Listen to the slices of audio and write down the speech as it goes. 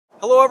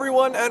Hello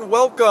everyone and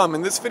welcome!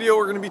 In this video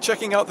we're going to be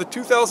checking out the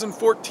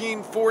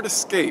 2014 Ford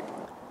Escape.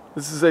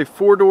 This is a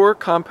 4-door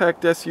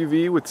compact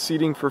SUV with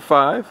seating for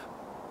 5.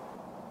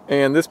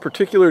 And this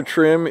particular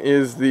trim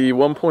is the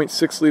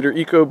 1.6 liter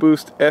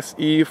EcoBoost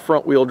SE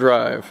front wheel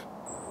drive.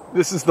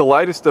 This is the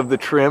lightest of the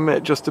trim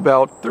at just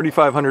about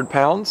 3,500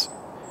 pounds.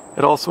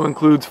 It also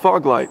includes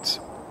fog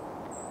lights.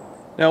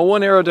 Now,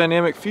 one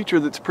aerodynamic feature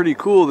that's pretty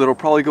cool that'll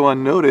probably go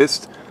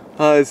unnoticed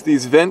is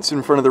these vents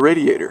in front of the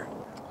radiator.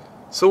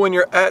 So when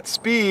you're at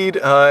speed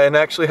and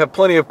actually have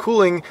plenty of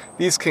cooling,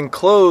 these can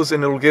close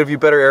and it'll give you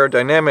better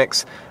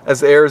aerodynamics as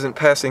the air isn't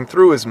passing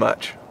through as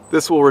much.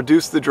 This will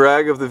reduce the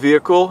drag of the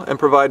vehicle and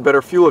provide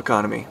better fuel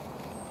economy.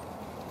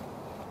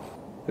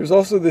 There's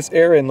also this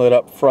air inlet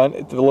up front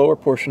at the lower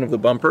portion of the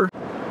bumper.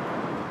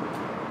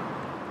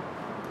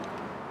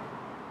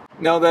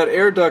 Now that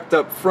air duct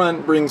up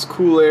front brings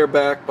cool air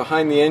back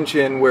behind the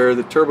engine where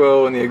the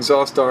turbo and the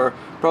exhaust are,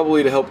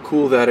 probably to help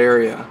cool that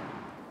area.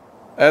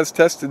 As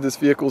tested, this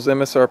vehicle's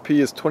MSRP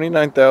is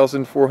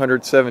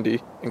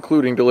 $29,470,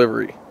 including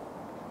delivery.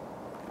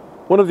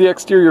 One of the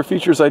exterior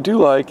features I do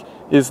like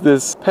is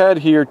this pad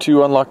here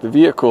to unlock the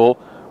vehicle,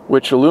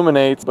 which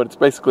illuminates, but it's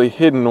basically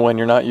hidden when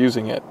you're not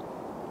using it.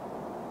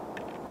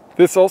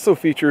 This also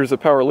features a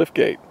power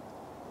liftgate.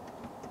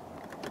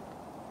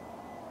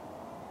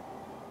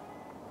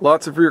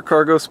 Lots of rear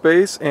cargo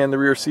space, and the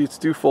rear seats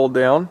do fold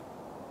down.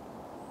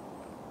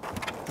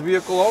 The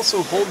vehicle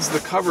also holds the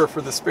cover for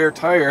the spare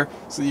tire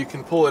so you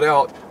can pull it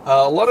out.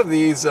 A lot of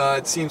these,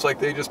 it seems like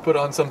they just put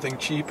on something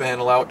cheap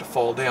and allow it to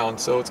fall down,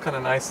 so it's kind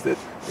of nice that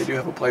they do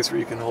have a place where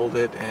you can hold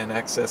it and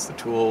access the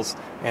tools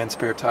and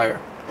spare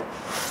tire.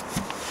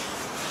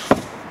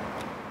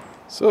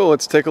 So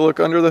let's take a look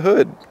under the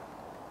hood.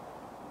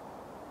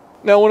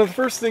 Now, one of the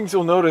first things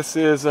you'll notice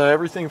is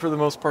everything for the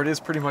most part is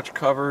pretty much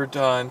covered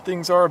and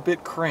things are a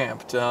bit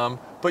cramped.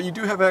 But you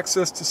do have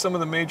access to some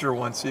of the major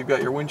ones. So you've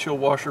got your windshield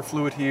washer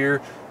fluid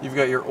here, you've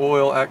got your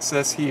oil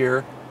access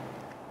here,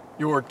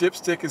 your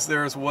dipstick is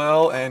there as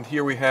well, and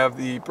here we have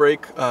the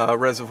brake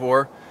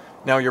reservoir.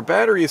 Now your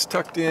battery is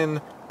tucked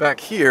in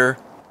back here.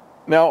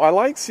 Now I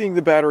like seeing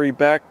the battery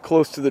back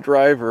close to the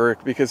driver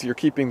because you're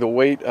keeping the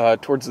weight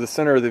towards the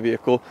center of the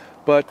vehicle,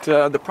 but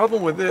the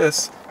problem with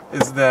this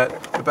is that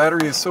the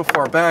battery is so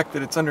far back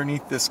that it's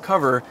underneath this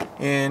cover,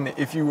 and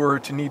if you were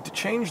to need to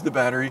change the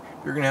battery,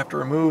 you're going to have to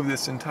remove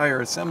this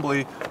entire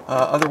assembly,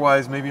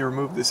 otherwise maybe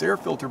remove this air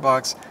filter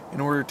box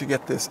in order to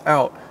get this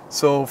out.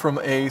 So from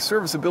a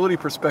serviceability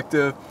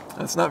perspective,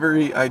 that's not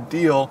very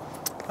ideal,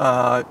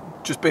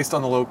 just based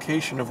on the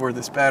location of where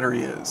this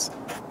battery is.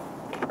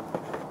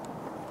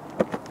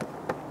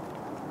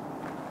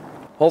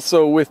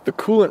 Also, with the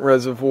coolant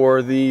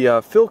reservoir,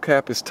 the fill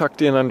cap is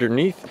tucked in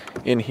underneath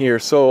in here,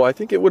 so I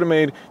think it would have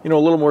made a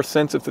little more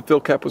sense if the fill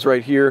cap was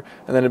right here,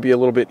 and then it'd be a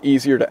little bit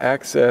easier to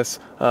access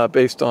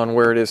based on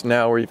where it is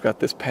now, where you've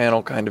got this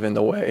panel kind of in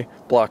the way,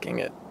 blocking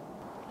it.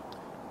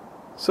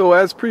 So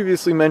as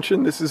previously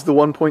mentioned, this is the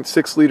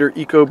 1.6 liter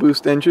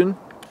EcoBoost engine.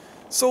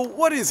 So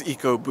what is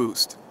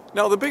EcoBoost?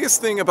 Now, the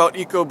biggest thing about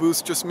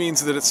EcoBoost just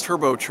means that it's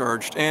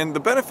turbocharged, and the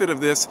benefit of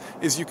this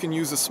is you can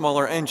use a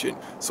smaller engine.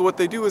 So what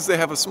they do is they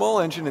have a small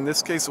engine, in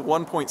this case a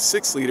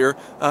 1.6 liter,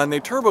 and they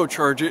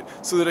turbocharge it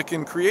so that it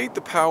can create the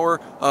power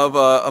of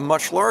a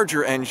much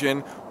larger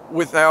engine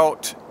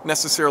without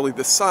necessarily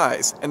the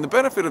size. And the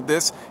benefit of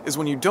this is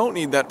when you don't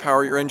need that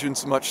power, your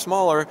engine's much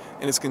smaller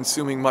and is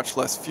consuming much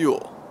less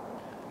fuel.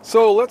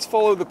 So let's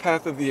follow the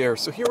path of the air.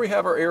 So here we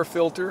have our air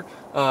filter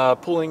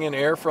pulling in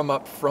air from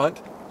up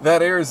front.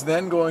 That air is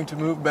then going to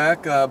move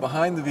back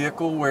behind the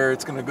vehicle where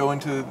it's going to go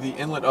into the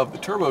inlet of the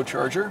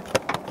turbocharger.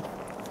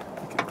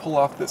 We can pull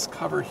off this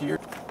cover here.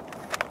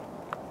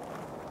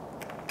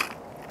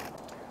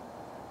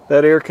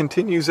 That air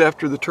continues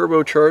after the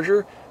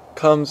turbocharger,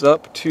 comes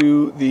up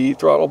to the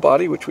throttle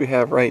body, which we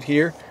have right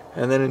here,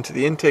 and then into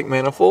the intake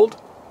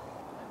manifold.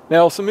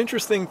 Now, some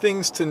interesting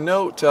things to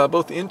note,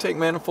 both the intake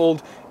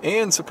manifold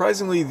and,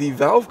 surprisingly, the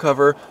valve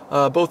cover,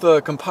 both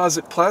a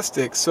composite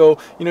plastic. So,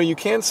 you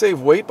can save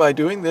weight by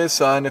doing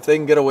this, and if they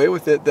can get away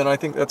with it, then I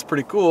think that's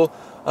pretty cool.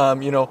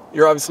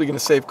 You're obviously going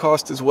to save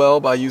cost as well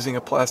by using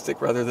a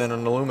plastic rather than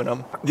an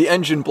aluminum. The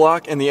engine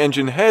block and the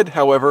engine head,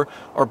 however,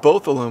 are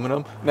both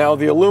aluminum. Now,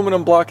 the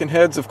aluminum block and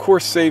head's, of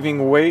course,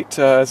 saving weight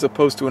as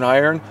opposed to an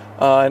iron,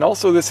 and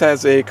also this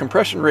has a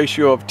compression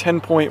ratio of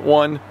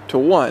 10.1 to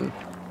 1.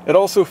 It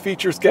also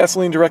features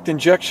gasoline direct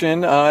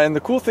injection, and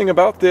the cool thing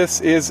about this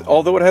is,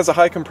 although it has a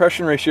high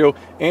compression ratio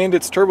and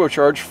it's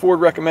turbocharged, Ford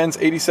recommends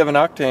 87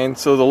 octane,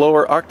 so the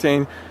lower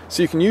octane,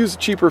 so you can use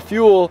cheaper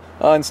fuel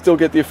and still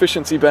get the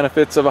efficiency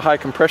benefits of a high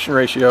compression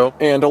ratio.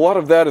 And a lot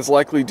of that is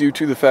likely due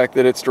to the fact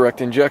that it's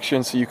direct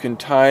injection, so you can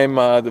time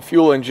the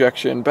fuel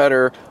injection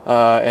better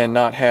and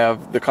not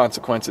have the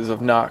consequences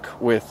of knock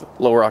with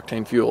lower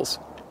octane fuels.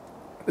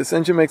 This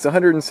engine makes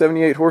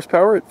 178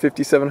 horsepower at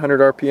 5,700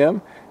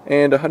 RPM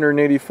and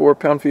 184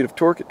 pound-feet of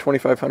torque at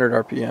 2,500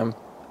 RPM.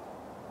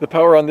 The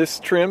power on this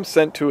trim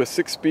sent to a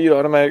 6-speed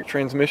automatic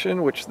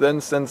transmission, which then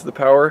sends the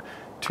power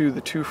to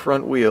the 2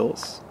 front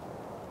wheels.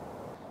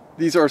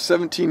 These are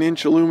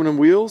 17-inch aluminum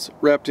wheels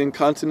wrapped in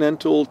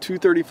Continental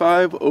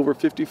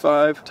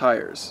 235/55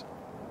 tires.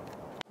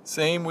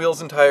 Same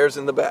wheels and tires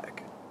in the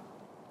back.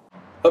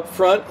 Up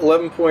front,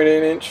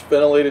 11.8-inch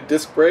ventilated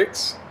disc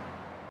brakes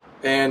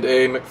and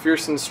a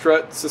McPherson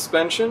strut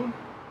suspension.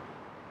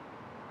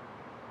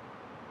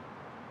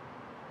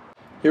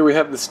 Here we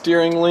have the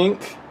steering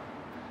link,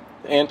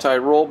 the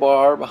anti-roll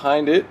bar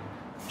behind it,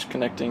 which is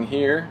connecting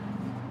here.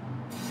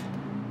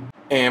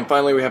 And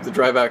finally we have the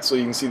drive axle.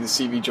 You can see the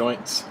CV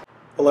joints.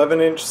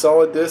 11-inch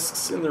solid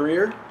discs in the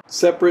rear.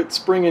 Separate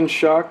spring and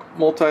shock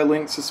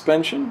multi-link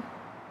suspension.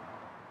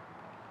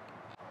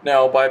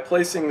 Now by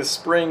placing the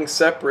spring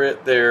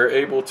separate, they're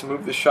able to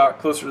move the shock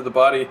closer to the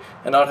body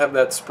and not have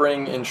that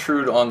spring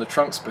intrude on the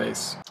trunk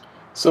space.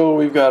 So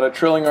we've got a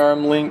trailing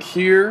arm link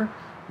here,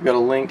 we've got a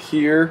link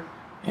here,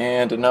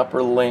 and an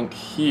upper link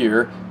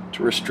here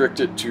to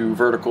restrict it to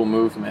vertical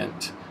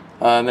movement.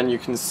 And then you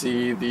can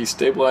see the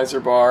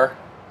stabilizer bar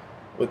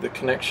with the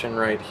connection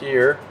right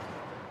here.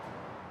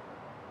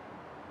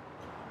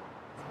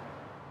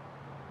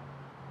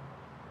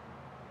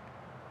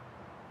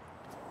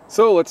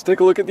 So let's take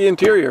a look at the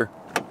interior.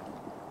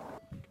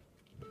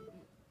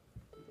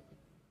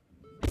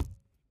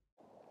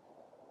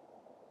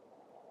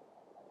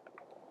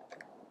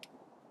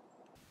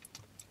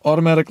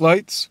 Automatic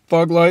lights,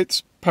 fog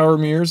lights, power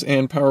mirrors,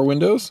 and power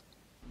windows.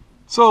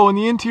 So in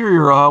the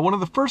interior, one of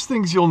the first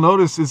things you'll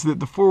notice is that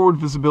the forward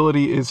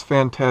visibility is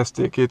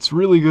fantastic. It's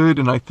really good,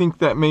 and I think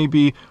that may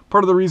be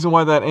part of the reason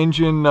why that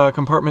engine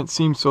compartment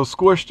seems so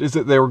squished, is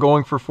that they were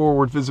going for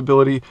forward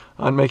visibility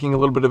and making a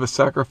little bit of a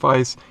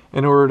sacrifice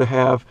in order to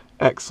have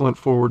excellent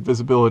forward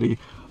visibility.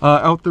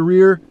 Out the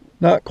rear,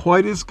 not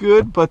quite as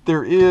good, but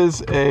there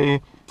is a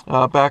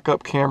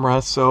backup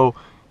camera, so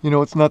you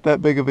know it's not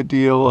that big of a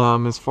deal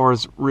as far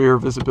as rear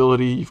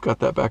visibility. You've got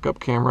that backup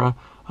camera.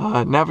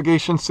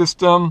 Navigation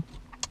system.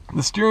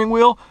 The steering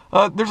wheel,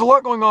 there's a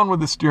lot going on with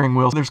the steering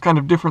wheel. There's kind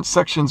of different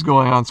sections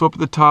going on. So up at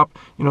the top,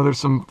 you know, there's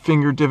some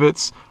finger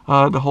divots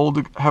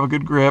to have a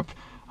good grip.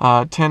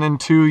 10 and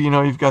 2, you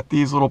know, you've got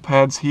these little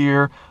pads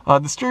here.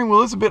 The steering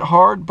wheel is a bit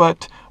hard,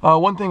 but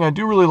one thing I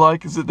do really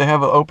like is that they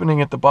have an opening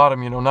at the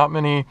bottom. You know, not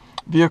many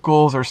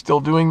vehicles are still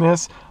doing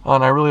this,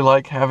 and I really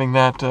like having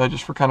that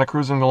just for kind of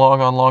cruising along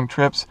on long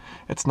trips.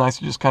 It's nice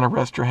to just kind of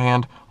rest your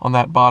hand on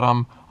that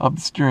bottom of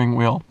the steering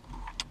wheel.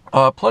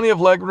 Plenty of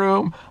leg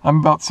room. I'm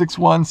about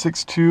 6'1",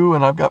 6'2",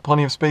 and I've got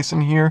plenty of space in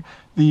here.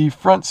 The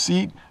front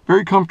seat,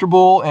 very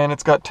comfortable, and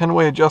it's got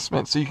 10-way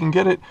adjustment, so you can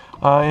get it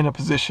in a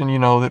position, you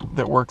know,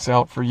 that works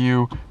out for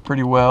you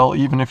pretty well,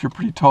 even if you're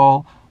pretty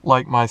tall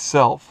like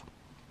myself.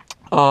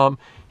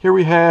 Here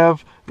we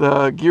have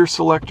the gear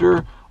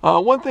selector.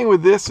 One thing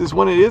with this is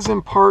when it is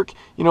in park,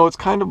 you know, it's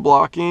kind of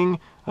blocking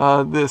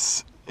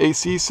this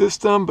AC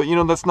system, but you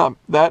know, that's not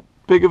that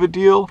big of a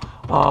deal.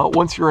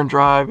 Once you're in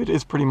drive, it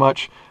is pretty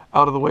much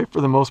out of the way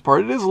for the most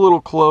part. It is a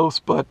little close,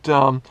 but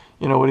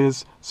you know, it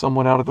is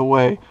somewhat out of the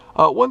way.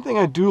 One thing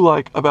I do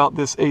like about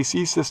this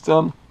AC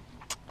system,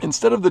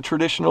 instead of the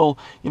traditional,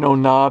 you know,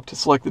 knob to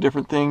select the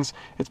different things,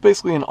 it's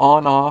basically an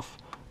on-off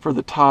for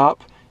the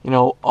top, you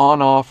know,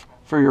 on-off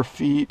for your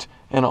feet,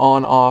 and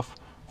on-off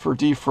for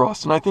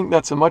defrost. And I think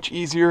that's a much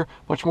easier,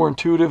 much more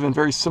intuitive, and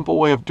very simple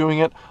way of doing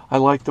it. I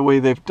like the way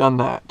they've done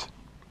that.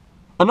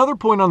 Another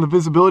point on the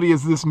visibility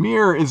is this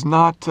mirror is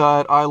not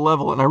at eye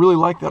level, and I really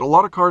like that. A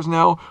lot of cars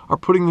now are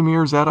putting the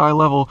mirrors at eye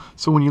level,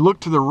 so when you look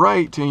to the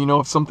right, you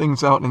know, if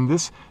something's out in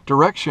this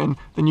direction,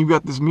 then you've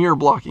got this mirror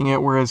blocking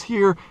it, whereas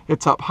here,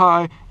 it's up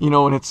high, you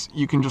know, and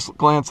you can just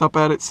glance up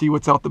at it, see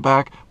what's out the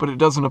back, but it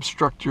doesn't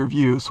obstruct your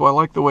view, so I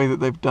like the way that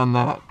they've done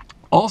that.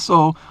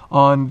 Also,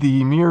 on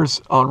the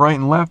mirrors on right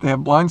and left, they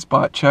have blind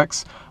spot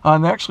checks,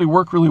 and they actually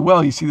work really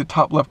well. You see the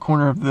top left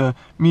corner of the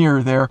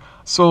mirror there.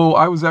 So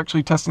I was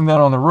actually testing that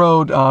on the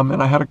road,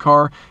 and I had a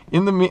car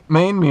in the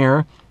main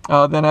mirror.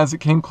 Then as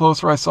it came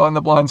closer, I saw it in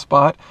the blind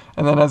spot,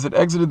 and then as it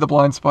exited the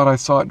blind spot, I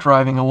saw it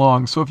driving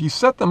along. So if you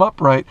set them up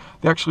right,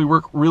 they actually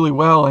work really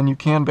well, and you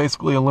can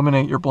basically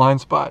eliminate your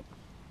blind spot.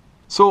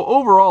 So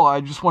overall, I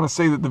just want to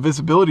say that the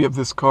visibility of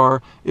this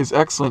car is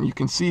excellent. You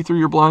can see through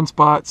your blind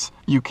spots,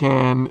 you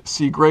can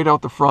see great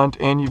out the front,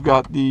 and you've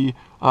got the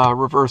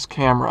reverse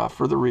camera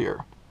for the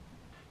rear.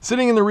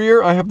 Sitting in the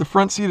rear, I have the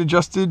front seat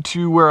adjusted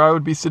to where I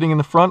would be sitting in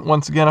the front.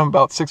 Once again, I'm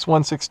about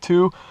 6'1",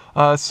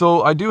 6'2".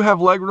 So I do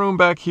have leg room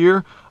back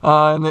here,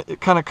 and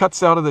it kind of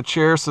cuts out of the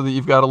chair so that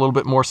you've got a little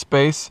bit more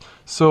space.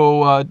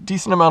 So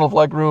decent amount of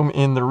leg room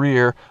in the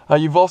rear.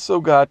 You've also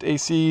got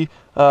AC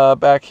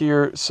back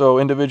here, so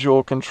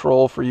individual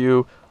control for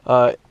you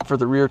for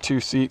the rear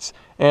two seats.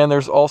 And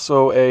there's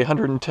also a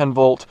 110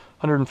 volt,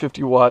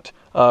 150 watt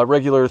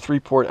regular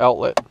 3-port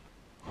outlet.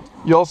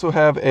 You also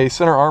have a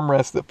center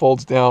armrest that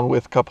folds down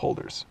with cup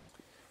holders.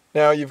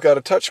 Now you've got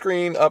a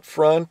touchscreen up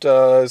front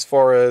as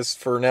far as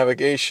for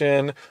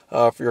navigation,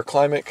 for your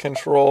climate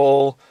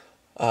control.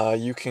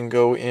 You can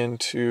go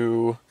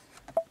into,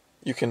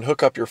 you can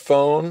hook up your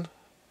phone,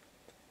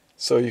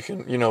 so you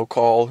can, you know,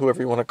 call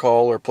whoever you want to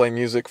call or play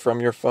music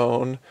from your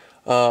phone.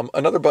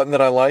 Another button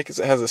that I like is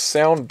it has a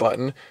sound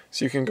button,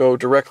 so you can go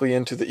directly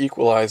into the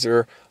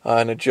equalizer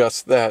and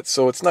adjust that.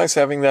 So it's nice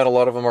having that. A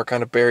lot of them are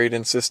kind of buried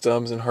in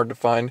systems and hard to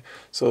find,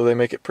 so they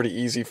make it pretty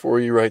easy for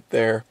you right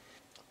there.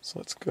 So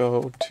let's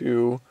go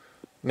to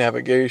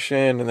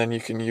navigation, and then you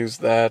can use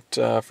that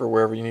for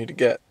wherever you need to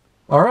get.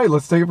 All right,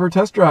 let's take it for a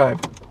test drive.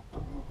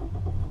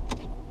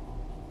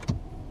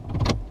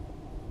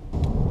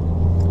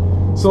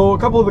 So a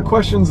couple of the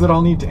questions that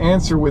I'll need to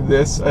answer with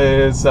this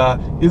is the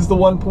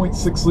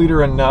 1.6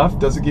 liter enough?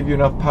 Does it give you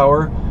enough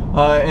power?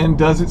 And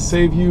does it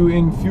save you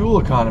in fuel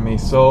economy?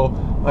 So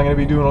I'm going to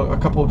be doing a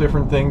couple of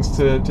different things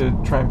to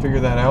try and figure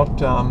that out.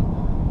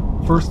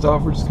 First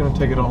off, we're just going to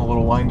take it on a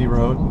little windy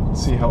road and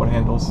see how it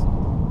handles.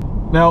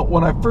 Now,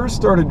 when I first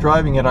started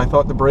driving it, I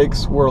thought the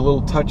brakes were a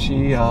little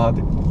touchy,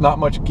 not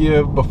much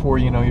give before,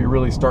 you know, you're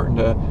really starting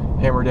to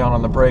hammer down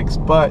on the brakes,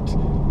 but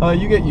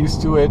you get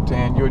used to it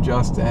and you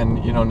adjust,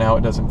 and, you know, now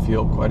it doesn't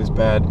feel quite as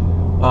bad.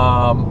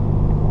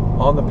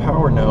 On the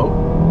power note,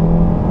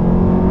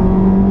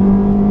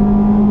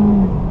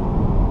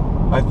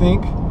 I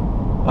think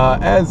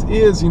as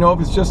is, you know,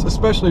 if it's just,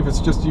 especially if it's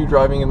just you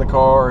driving in the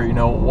car, or, you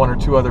know, one or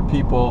two other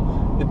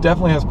people, it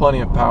definitely has plenty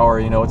of power.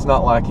 You know, it's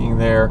not lacking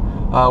there.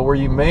 Where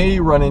you may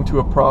run into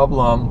a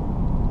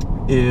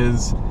problem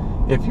is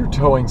if you're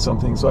towing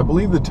something. So I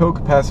believe the tow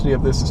capacity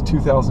of this is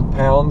 2,000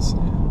 pounds.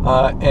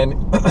 And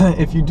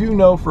if you do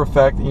know for a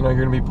fact that, you know,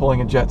 you're going to be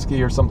pulling a jet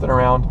ski or something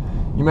around,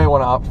 you may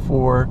want to opt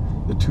for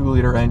the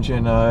 2-liter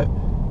engine.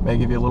 May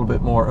give you a little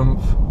bit more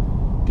oomph,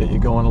 get you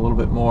going a little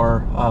bit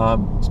more,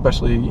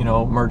 especially, you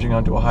know, merging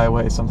onto a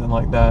highway, something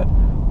like that,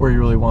 where you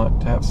really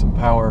want to have some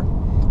power.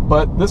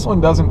 But this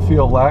one doesn't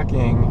feel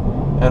lacking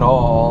at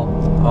all.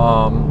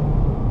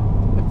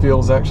 It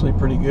feels actually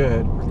pretty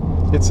good.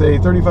 It's a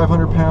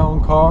 3,500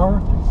 pound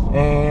car,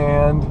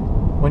 and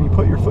when you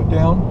put your foot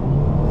down,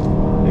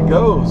 it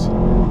goes.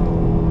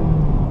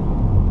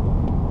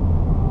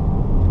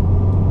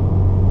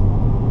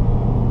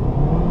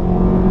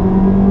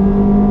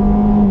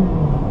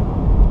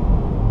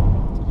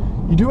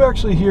 You do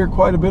actually hear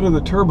quite a bit of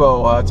the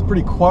turbo. It's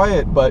pretty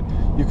quiet, but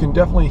you can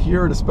definitely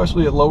hear it,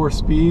 especially at lower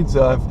speeds.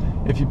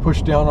 If you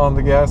push down on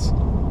the gas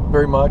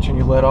very much and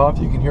you let off,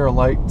 you can hear a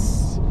light,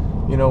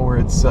 you know, where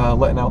it's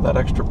letting out that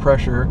extra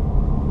pressure.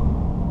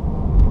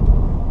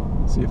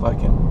 See if I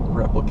can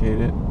replicate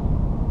it.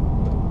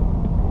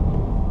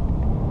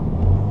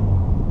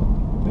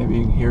 Maybe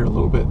you can hear it a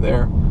little bit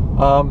there,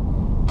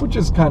 which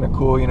is kind of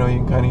cool. You know, you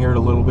can kind of hear it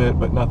a little bit,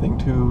 but nothing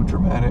too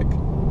dramatic.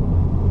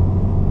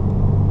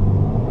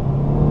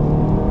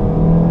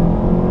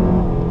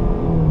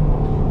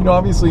 You know,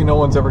 obviously no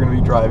one's ever going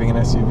to be driving an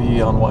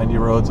SUV on windy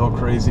roads all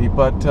crazy,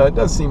 but it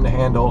does seem to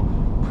handle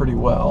pretty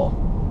well.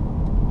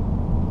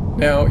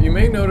 Now, you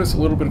may notice a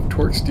little bit of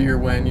torque steer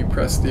when you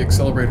press the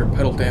accelerator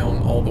pedal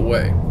down all the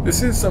way.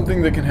 This is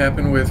something that can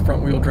happen with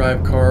front-wheel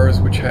drive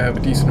cars, which have a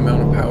decent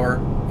amount of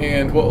power.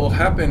 And what will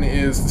happen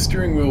is the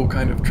steering wheel will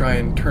kind of try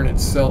and turn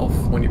itself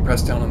when you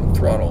press down on the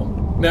throttle.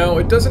 Now,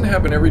 it doesn't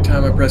happen every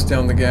time I press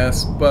down the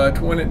gas,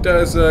 but when it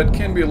does, it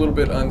can be a little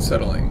bit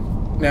unsettling.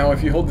 Now,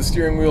 if you hold the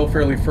steering wheel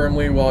fairly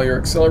firmly while you're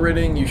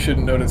accelerating, you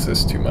shouldn't notice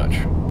this too much.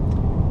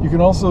 You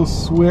can also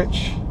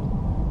switch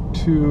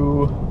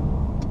to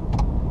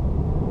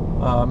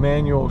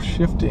manual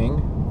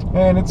shifting,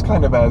 and it's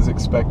kind of as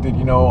expected.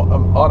 You know,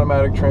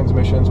 automatic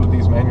transmissions with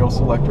these manual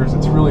selectors,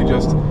 it's really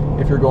just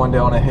if you're going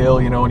down a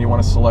hill, you know, and you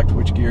want to select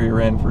which gear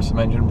you're in for some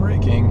engine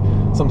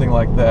braking, something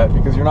like that,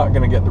 because you're not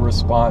going to get the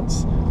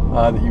response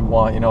that you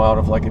want, you know, out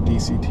of like a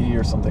DCT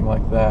or something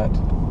like that.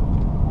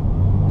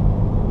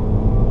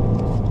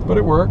 But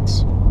it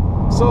works.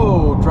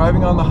 So,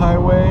 driving on the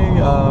highway,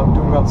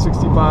 doing about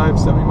 65,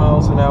 70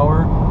 miles an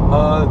hour,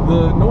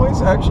 the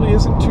noise actually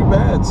isn't too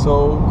bad,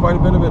 so quite a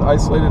bit of it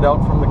isolated out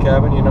from the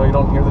cabin. You know, you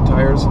don't hear the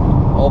tires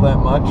all that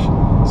much,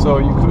 so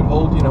you could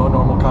hold, you know, a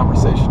normal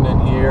conversation in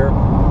here,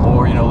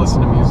 or, you know,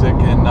 listen to music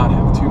and not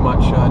have too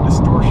much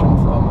distortion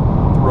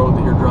from the road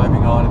that you're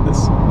driving on. And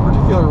this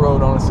particular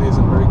road honestly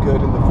isn't very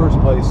good in the first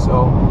place,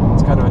 so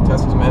it's kind of a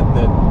testament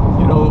that,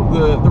 you know,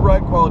 the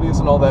ride quality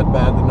isn't all that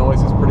bad, the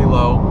noise is pretty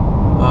low,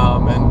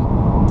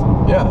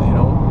 and yeah, you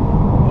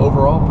know,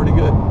 overall pretty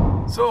good.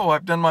 So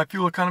I've done my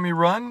fuel economy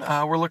run.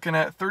 We're looking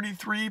at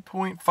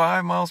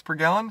 33.5 miles per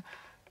gallon.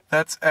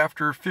 That's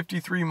after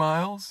 53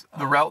 miles.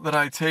 The route that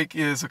I take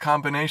is a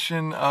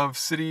combination of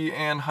city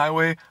and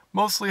highway,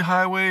 mostly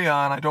highway,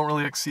 and I don't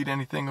really exceed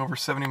anything over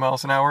 70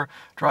 miles an hour,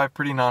 drive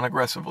pretty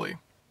non-aggressively.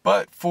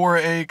 But for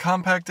a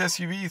compact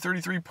SUV,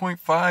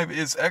 33.5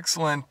 is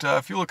excellent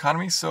fuel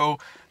economy, so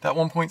that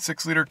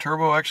 1.6 liter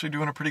turbo actually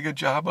doing a pretty good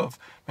job of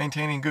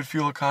maintaining good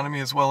fuel economy,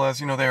 as well as,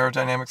 you know, the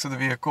aerodynamics of the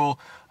vehicle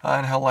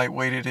and how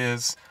lightweight it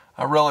is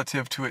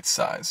relative to its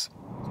size.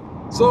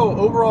 So,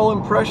 overall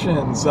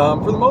impressions.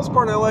 For the most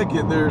part, I like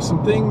it. There's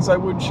some things I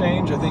would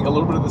change. I think a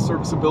little bit of the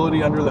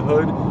serviceability under the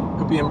hood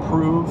could be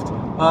improved.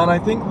 And I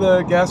think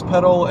the gas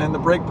pedal and the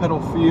brake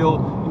pedal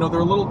feel, you know, they're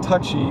a little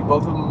touchy.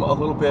 Both of them a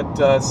little bit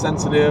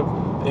sensitive.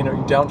 You know,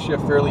 you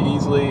downshift fairly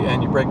easily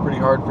and you brake pretty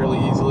hard fairly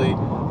easily.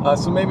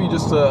 so maybe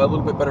just a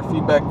little bit better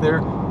feedback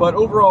there. But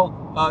overall,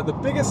 the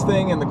biggest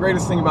thing and the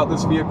greatest thing about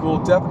this vehicle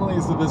definitely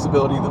is the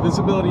visibility. The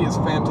visibility is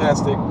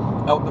fantastic.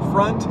 Out the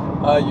front,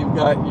 you've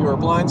got your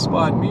blind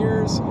spot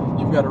mirrors,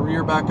 you've got a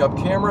rear backup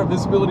camera.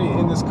 Visibility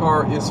in this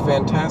car is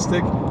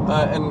fantastic,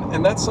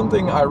 and that's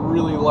something I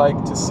really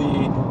like to see,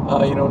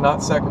 you know,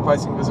 not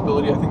sacrificing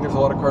visibility. I think there's a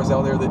lot of cars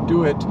out there that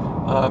do it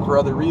for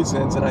other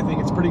reasons, and I think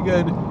it's pretty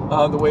good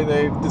the way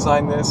they've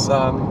designed this.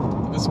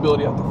 The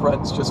visibility out the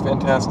front is just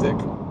fantastic.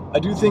 I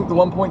do think the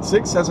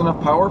 1.6 has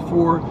enough power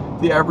for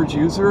the average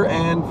user,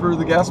 and for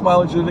the gas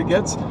mileage that it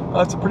gets,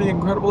 it's a pretty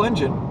incredible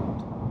engine.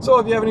 So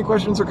if you have any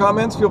questions or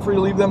comments, feel free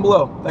to leave them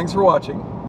below. Thanks for watching.